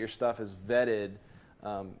make sure that your stuff is vetted,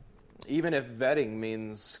 even if vetting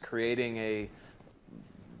means creating a,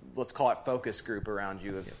 let's call it focus group around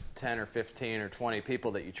you of 10 or 15 or 20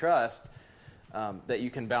 people that you trust, that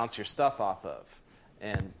you can bounce your stuff off of.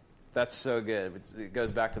 And that's so good. It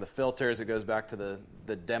goes back to the filters. It goes back to the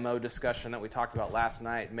demo discussion that we talked about last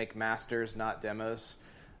night. Make masters, not demos.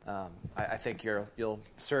 I think you'll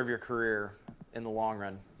serve your career in the long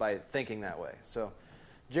run by thinking that way. So,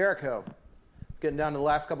 Jericho, getting down to the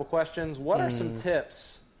last couple questions. What are some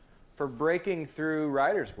tips for breaking through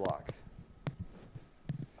writer's block?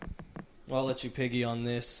 Well, I'll let you piggy on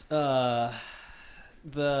this. The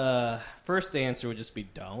first answer would just be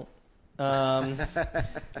don't. But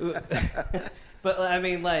I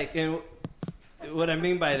mean, like, and what I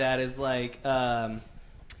mean by that is, like,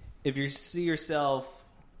 if you see yourself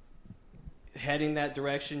heading that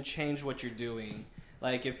direction, change what you're doing.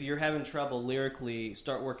 Like, if you're having trouble lyrically,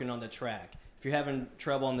 start working on the track. If you're having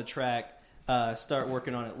trouble on the track, start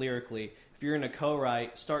working on it lyrically. If you're in a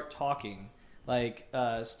co-write, start talking. Like,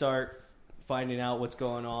 start finding out what's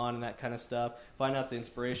going on and that kind of stuff. Find out the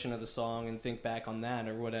inspiration of the song and think back on that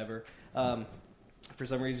or whatever. For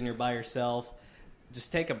some reason you're by yourself,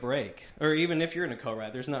 just take a break. Or even if you're in a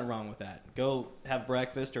co-write, there's nothing wrong with that. Go have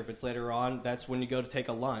breakfast, or if it's later on, that's when you go to take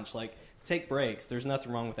a lunch. Like, take breaks. There's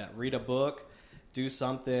nothing wrong with that. Read a book, do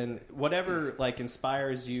something, whatever, like,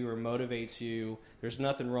 inspires you or motivates you. There's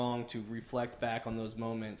nothing wrong to reflect back on those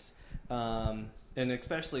moments. And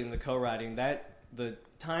especially in the co-writing, that the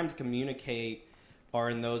time to communicate are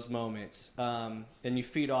in those moments. And you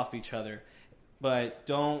feed off each other. But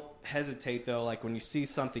don't hesitate, though, like, when you see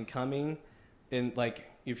something coming, and, like,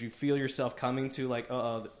 if you feel yourself coming to, like,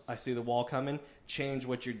 I see the wall coming, change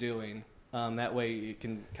what you're doing. That way you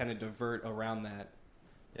can kind of divert around that.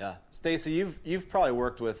 Yeah. Stacey, you've probably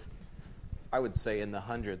worked with, I would say, in the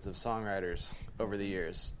hundreds of songwriters over the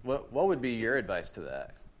years. What would be your advice to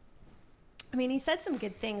that? I mean, he said some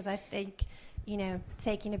good things. I think,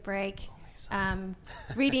 taking a break,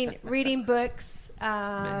 reading books,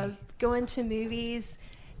 going to movies,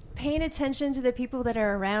 paying attention to the people that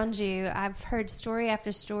are around you. I've heard story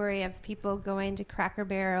after story of people going to Cracker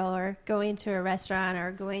Barrel or going to a restaurant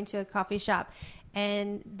or going to a coffee shop,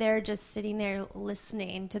 and they're just sitting there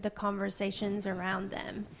listening to the conversations around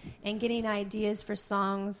them and getting ideas for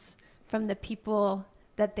songs from the people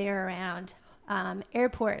that they're around.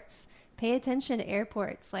 Airports. Pay attention to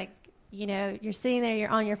airports. Like, you're sitting there, you're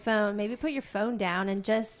on your phone. Maybe put your phone down and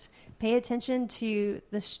just pay attention to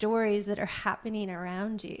the stories that are happening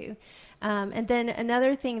around you. And then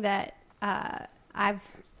another thing that I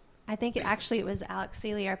think it was Alex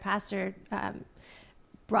Seeley, our pastor,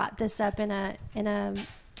 brought this up in a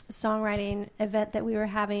songwriting event that we were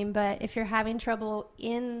having. But if you're having trouble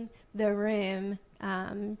in the room,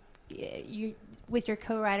 with your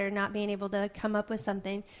co-writer not being able to come up with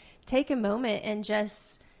something, take a moment and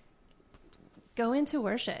just go into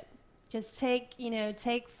worship. Just take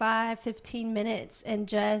 5-15 minutes and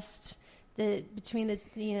just between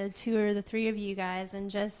the two or the three of you guys, and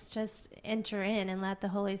just enter in and let the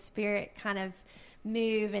Holy Spirit kind of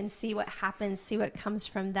move and see what happens, see what comes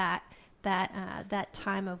from that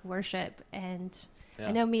time of worship. And yeah.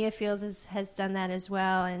 I know Mia Fields has done that as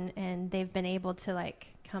well, and they've been able to, like,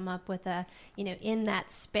 come up with in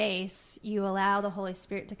that space, you allow the Holy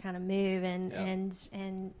Spirit to kind of move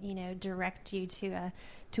and direct you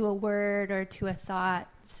to a word or to a thought.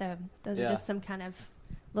 So those are just some kind of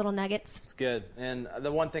little nuggets. It's good. And the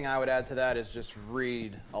one thing I would add to that is just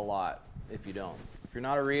read a lot if you don't. If you're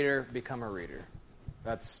not a reader, become a reader.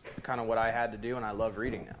 That's kind of what I had to do, and I love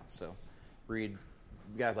reading now. So read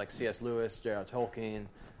guys like C.S. Lewis, J.R.R. Tolkien,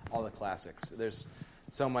 all the classics. There's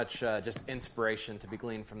so much just inspiration to be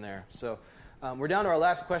gleaned from there. So we're down to our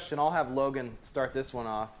last question. I'll have Logan start this one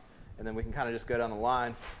off, and then we can kind of just go down the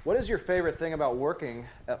line. What is your favorite thing about working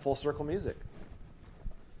at Full Circle Music?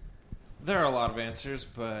 There are a lot of answers,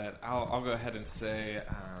 but I'll go ahead and say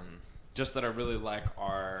just that I really like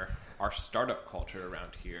our startup culture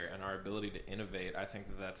around here and our ability to innovate. I think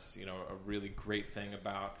that's a really great thing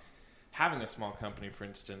about having a small company. For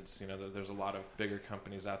instance, there's a lot of bigger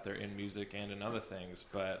companies out there in music and in other things,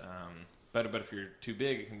 but if you're too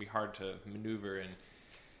big, it can be hard to maneuver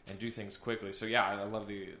and do things quickly. So yeah, I love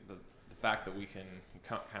the fact that we can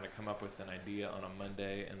kind of come up with an idea on a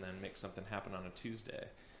Monday and then make something happen on a Tuesday.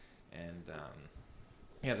 And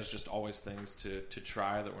there's just always things to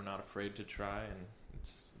try that we're not afraid to try, and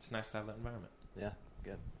it's nice to have that environment. Yeah,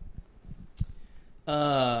 good.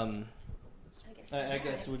 I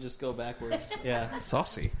guess we'll just go backwards. Yeah,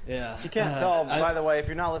 Saucy. yeah. You can't tell, by the way, if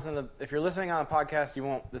you're listening on a podcast, you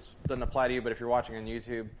won't. This doesn't apply to you, but if you're watching on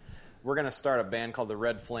YouTube, we're going to start a band called the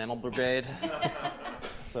Red Flannel Brigade.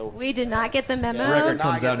 So We did not get the memo. The record Not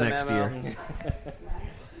comes get out the next memo. year.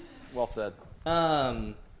 Well said.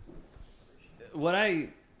 What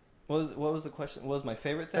was the question? What was my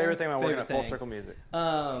favorite thing? Favorite thing about working at Full thing. Circle Music.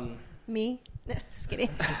 Me? No, just kidding.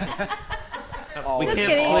 We Just can't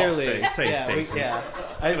kidding. all Clearly, say yeah, Stacey. I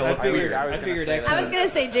I figured. was I gonna figured. say that. I was going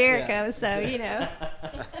to say Jericho, Yeah.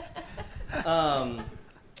 so,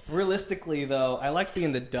 Realistically, though, I like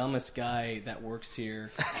being the dumbest guy that works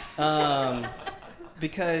here,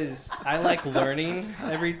 because I like learning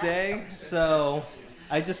every day. So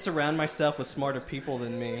I just surround myself with smarter people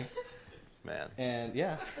than me, Man. and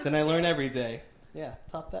then I learn every day. Yeah,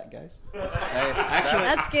 top that, guys. Hey, Actually,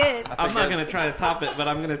 that's good. I'm not going to try to top it, but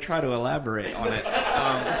I'm going to try to elaborate on it.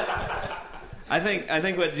 I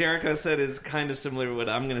think what Jericho said is kind of similar to what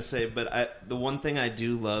I'm going to say, but the one thing I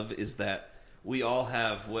do love is that we all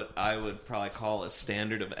have what I would probably call a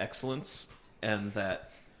standard of excellence, and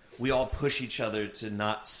that we all push each other to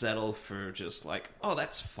not settle for just like, oh,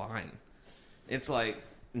 that's fine. It's like,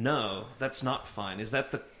 no, that's not fine. Is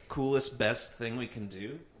that the coolest, best thing we can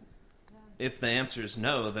do? If the answer is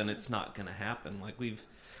no, then it's not going to happen. Like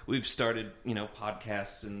we've started,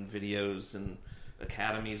 podcasts and videos and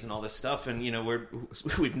academies and all this stuff, and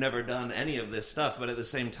we've never done any of this stuff. But at the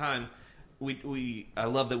same time, I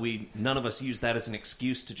love that none of us use that as an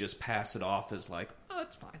excuse to just pass it off as like, oh,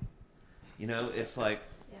 that's fine. It's like,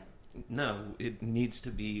 no, it needs to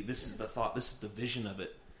be. This is the thought. This is the vision of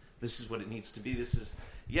it. This is what it needs to be. This is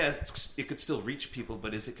it could still reach people,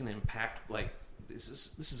 but is it going to impact like?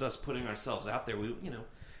 This is us putting ourselves out there.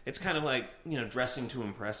 It's kind of like dressing to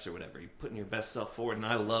impress or whatever. You're putting your best self forward, and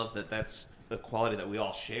I love that. That's a quality that we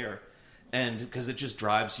all share, and because it just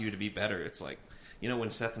drives you to be better. It's like when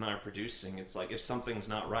Seth and I are producing, it's like if something's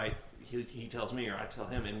not right, he tells me or I tell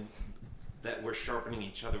him, and that we're sharpening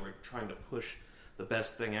each other. We're trying to push the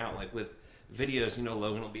best thing out. Like with videos,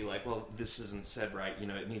 Logan will be like, well, this isn't said right.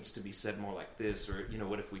 It needs to be said more like this, or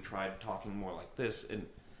what if we tried talking more like this? And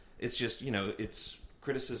it's just, it's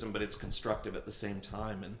criticism, but it's constructive at the same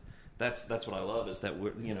time, and that's what I love is that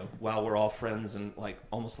we're, while we're all friends and like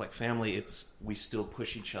almost like family, we still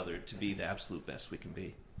push each other to be the absolute best we can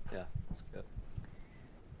be. Yeah, that's good.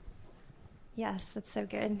 Yes, that's so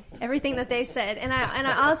good. Everything that they said, and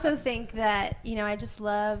I also think that I just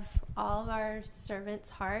love all of our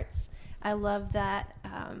servants' hearts. I love that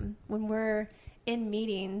when we're in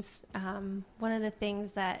meetings, one of the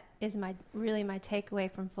things that is my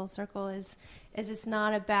takeaway from Full Circle is it's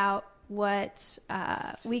not about what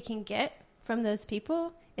we can get from those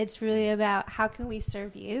people. It's really about how can we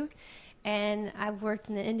serve you. And I've worked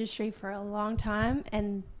in the industry for a long time,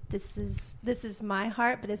 and this is my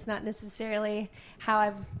heart, but it's not necessarily how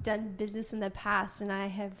I've done business in the past. And I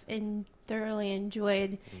have thoroughly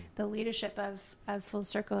enjoyed the leadership of Full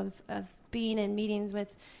Circle of being in meetings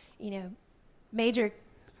with major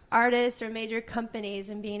artists or major companies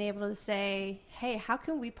and being able to say, hey, how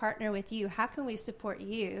can we partner with you? How can we support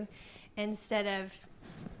you? Instead of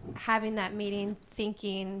having that meeting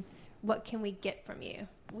thinking, what can we get from you?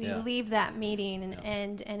 We leave that meeting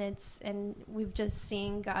and we've just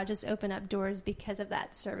seen God just open up doors because of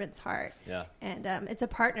that servant's heart. Yeah. And it's a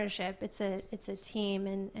partnership. It's a team,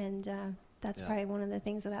 and that's probably one of the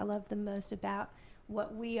things that I love the most about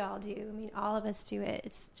what we all do. I mean, all of us do it.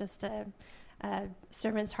 It's just a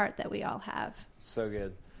servant's heart that we all have. So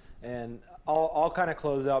good. And I'll kind of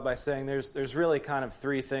close out by saying there's really kind of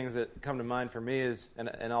three things that come to mind for me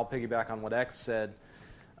and I'll piggyback on what X said.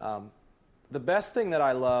 The best thing that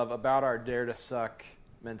I love about our Dare to Suck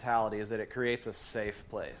mentality is that it creates a safe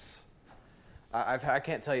place. I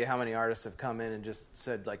can't tell you how many artists have come in and just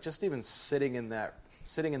said, like, just even sitting in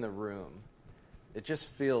the room, you just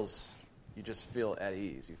feel at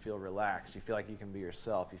ease. You feel relaxed. You feel like you can be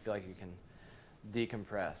yourself. You feel like you can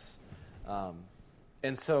decompress.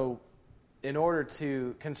 And so in order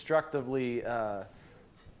to constructively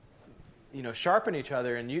sharpen each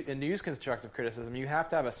other and use constructive criticism, you have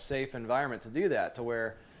to have a safe environment to do that, to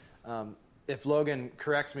where if Logan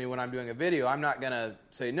corrects me when I'm doing a video, I'm not going to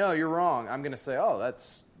say, no, you're wrong. I'm going to say, oh,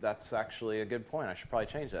 that's actually a good point. I should probably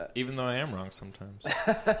change that. Even though I am wrong sometimes.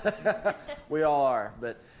 We all are,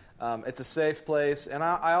 but it's a safe place. And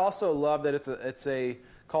I also love that it's a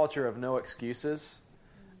culture of no excuses.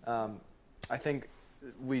 I think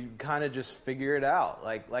we kind of just figure it out.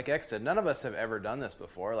 Like X said, none of us have ever done this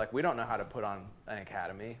before. Like, we don't know how to put on an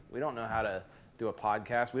academy. We don't know how to do a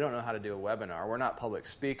podcast. We don't know how to do a webinar. We're not public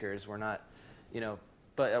speakers. We're not,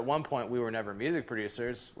 but at one point we were never music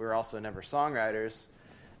producers. We were also never songwriters.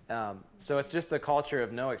 So it's just a culture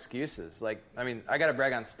of no excuses. Like, I mean, I got to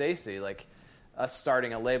brag on Stacy. Like, us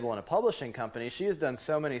starting a label and a publishing company, she has done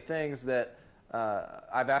so many things that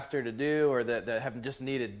I've asked her to do, or that have just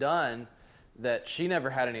needed done, that she never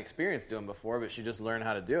had any experience doing before, but she just learned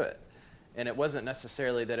how to do it. And it wasn't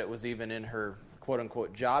necessarily that it was even in her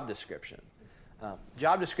quote-unquote job description.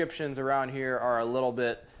 Job descriptions around here are a little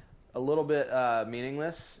bit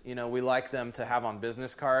meaningless. We like them to have on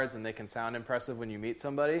business cards, and they can sound impressive when you meet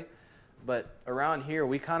somebody. But around here,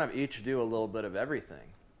 we kind of each do a little bit of everything.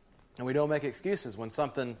 And we don't make excuses when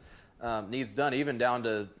something needs done, even down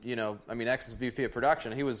to, X is VP of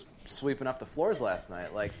production. He was sweeping up the floors last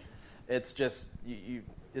night. Like, it's just,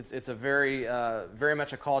 it's a very, very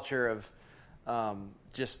much a culture of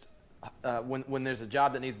when there's a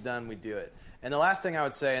job that needs done, we do it. And the last thing I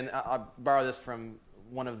would say, and I'll borrow this from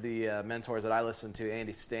one of the mentors that I listen to,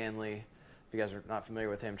 Andy Stanley. If you guys are not familiar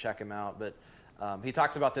with him, check him out. But he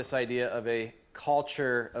talks about this idea of a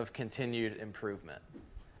culture of continued improvement.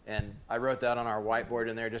 And I wrote that on our whiteboard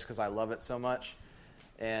in there just because I love it so much.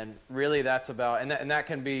 And really that's about, and that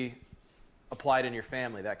can be applied in your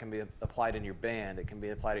family. That can be applied in your band. It can be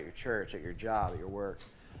applied at your church, at your job, at your work.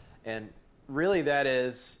 And really that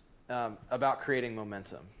is about creating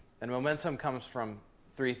momentum. And momentum comes from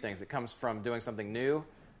three things. It comes from doing something new,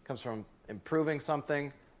 it comes from improving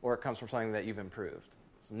something, or it comes from something that you've improved.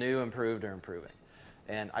 It's new, improved, or improving.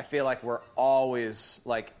 And I feel like we're always,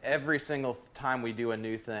 like, every single time we do a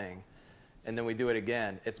new thing, and then we do it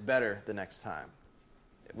again, it's better the next time.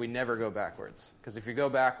 We never go backwards. Because if you go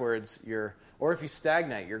backwards, or if you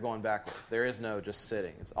stagnate, you're going backwards. There is no just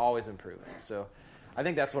sitting. It's always improving. So I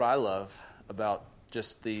think that's what I love about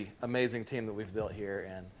just the amazing team that we've built here,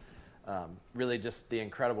 and really just the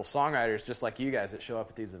incredible songwriters just like you guys that show up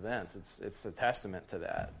at these events. It's a testament to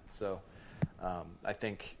that. So I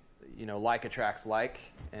think, like attracts like,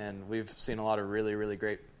 and we've seen a lot of really, really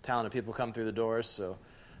great talented people come through the doors. So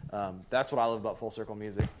that's what I love about Full Circle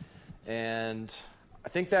Music. And I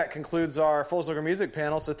think that concludes our Full Circle Music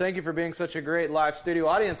panel. So thank you for being such a great live studio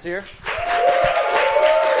audience here.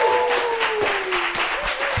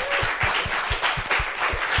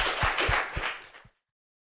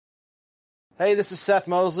 Hey, this is Seth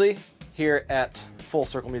Mosley here at Full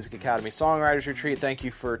Circle Music Academy Songwriters Retreat. Thank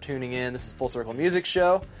you for tuning in. This is Full Circle Music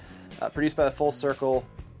Show, produced by the Full Circle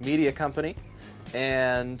Media Company.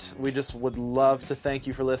 And we just would love to thank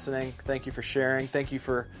you for listening. Thank you for sharing. Thank you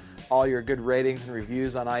for all your good ratings and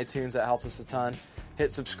reviews on iTunes. That helps us a ton.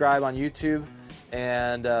 Hit subscribe on YouTube,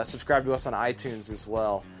 and subscribe to us on iTunes as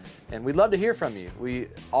well. And we'd love to hear from you. We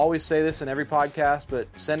always say this in every podcast, but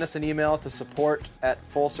send us an email to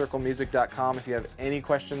support@fullcirclemusic.com if you have any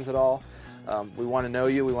questions at all. We want to know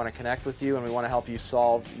you, we want to connect with you, and we want to help you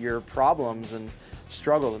solve your problems and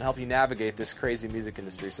struggles and help you navigate this crazy music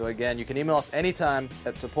industry. So again, you can email us anytime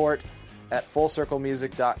at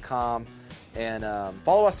support@fullcirclemusic.com. And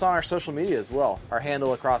follow us on our social media as well. Our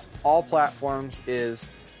handle across all platforms is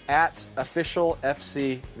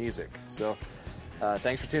 @officialfcmusic. So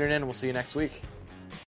thanks for tuning in, and we'll see you next week.